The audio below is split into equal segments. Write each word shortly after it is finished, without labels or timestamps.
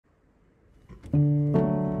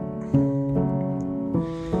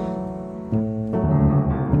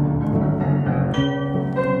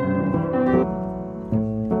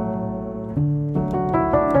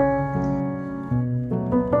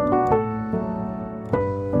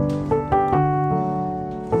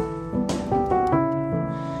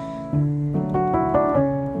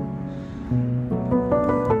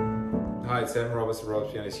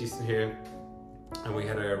Pianist Houston here, and we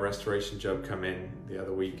had a restoration job come in the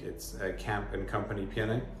other week. It's a Camp & Company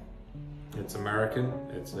piano. It's American,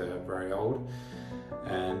 it's very old,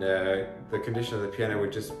 and the condition of the piano, we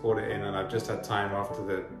just brought it in, and I've just had time after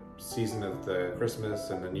the season of the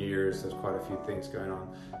Christmas and the New Year's. There's quite a few things going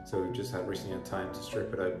on, so we've just recently had time to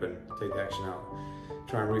strip it open, take the action out,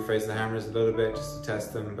 try and reface the hammers a little bit just to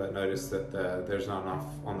test them, but notice that there's not enough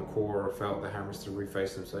on the core or felt the hammers to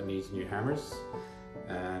reface them, so it needs new hammers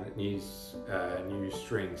and it needs new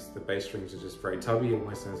strings. The bass strings are just very tubby,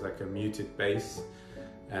 almost sounds like a muted bass.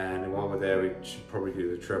 And while we're there, we should probably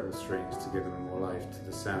do the treble strings to give them more life to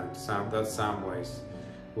the sound. That's sound waves.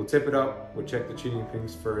 We'll tip it up, we'll check the tuning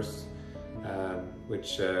pins first,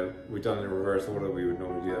 which we've done in reverse order. We would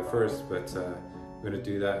normally do that first, but we're going to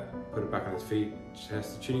do that, put it back on its feet,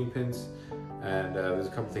 test the tuning pins, and there's a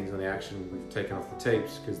couple things on the action. We've taken off the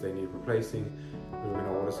tapes because they need replacing. We're going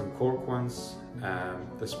to order some cork ones.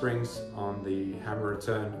 The springs on the hammer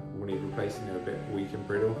return will need replacing, they're a bit weak and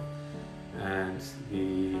brittle. And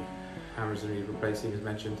the hammers will need replacing, as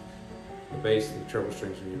mentioned. The bass and the treble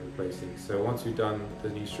strings will need replacing. So once we've done the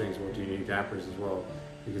new strings, we'll do new dampers as well,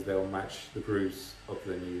 because they'll match the grooves of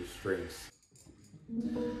the new strings.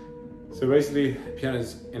 So basically, the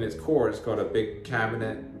piano's in its core, it's got a big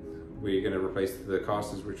cabinet. We're going to replace the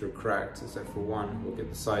casters, which are cracked except for one. We'll get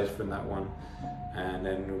the size from that one, and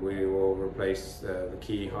then we will replace the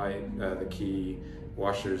key height, the key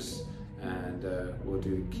washers, and we'll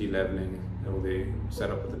do key leveling, all the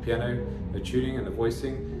setup of the piano, the tuning and the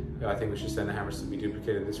voicing. I think we should send the hammers to be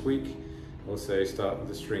duplicated this week. Also start with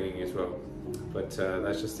the stringing as well. But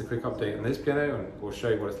that's just a quick update on this piano, and we'll show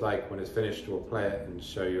you what it's like when it's finished. We'll play it and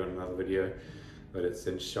show you on another video, but it's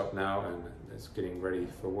in shop now and it's getting ready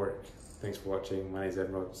for work. Thanks for watching. My name is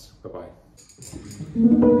Evan Rhodes. Bye-bye.